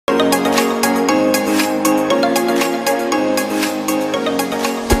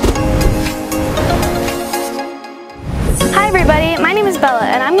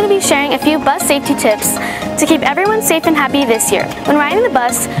few bus safety tips to keep everyone safe and happy this year. When riding the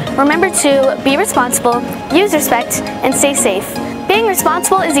bus, remember to be responsible, use respect, and stay safe. Being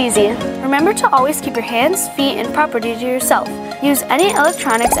responsible is easy. Remember to always keep your hands, feet, and property to yourself. Use any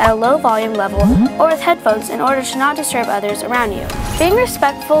electronics at a low volume level or with headphones in order to not disturb others around you. Being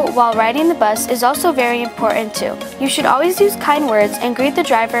respectful while riding the bus is also very important too. You should always use kind words and greet the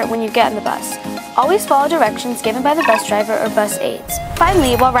driver when you get on the bus. Always follow directions given by the bus driver or bus aides.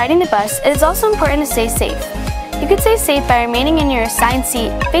 Finally, while riding the bus, it is also important to stay safe. You can stay safe by remaining in your assigned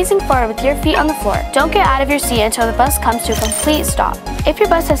seat, facing forward with your feet on the floor. Don't get out of your seat until the bus comes to a complete stop. If your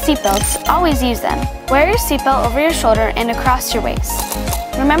bus has seatbelts, always use them. Wear your seatbelt over your shoulder and across your waist.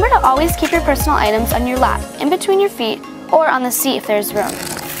 Remember to always keep your personal items on your lap, in between your feet, or on the seat if there's room.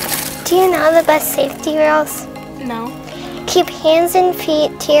 Do you know the bus safety rules? No. Keep hands and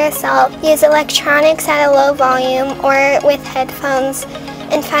feet to yourself. Use electronics at a low volume or with headphones.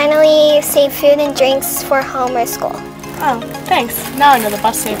 And finally, save food and drinks for home or school. Oh, thanks. Now I know the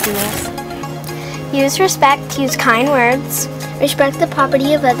bus safety rules. Use respect, use kind words. Respect the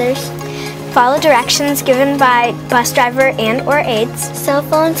property of others. Follow directions given by bus driver and or aides. Cell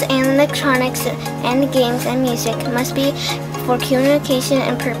phones and electronics and games and music must be for communication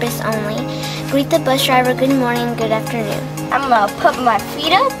and purpose only. Greet the bus driver good morning, good afternoon. I'm gonna put my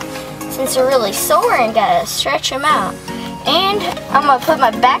feet up since they're really sore and gotta stretch them out. And I'm gonna put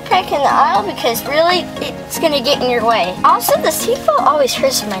my backpack in the aisle because really it's gonna get in your way. Also, the seatbelt always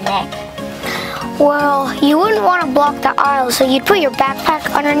hurts my neck. Well, you wouldn't want to block the aisle, so you'd put your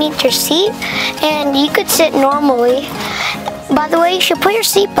backpack underneath your seat and you could sit normally. By the way, you should put your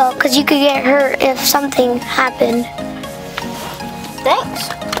seatbelt because you could get hurt if something happened. Thanks.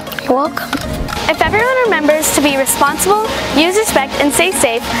 You're welcome. If everyone remembers to be responsible, use respect, and stay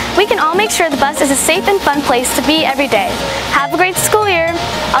safe, we can all make sure the bus is a safe and fun place to be every day. Have a great school year.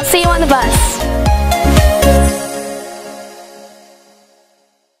 I'll see you on the bus.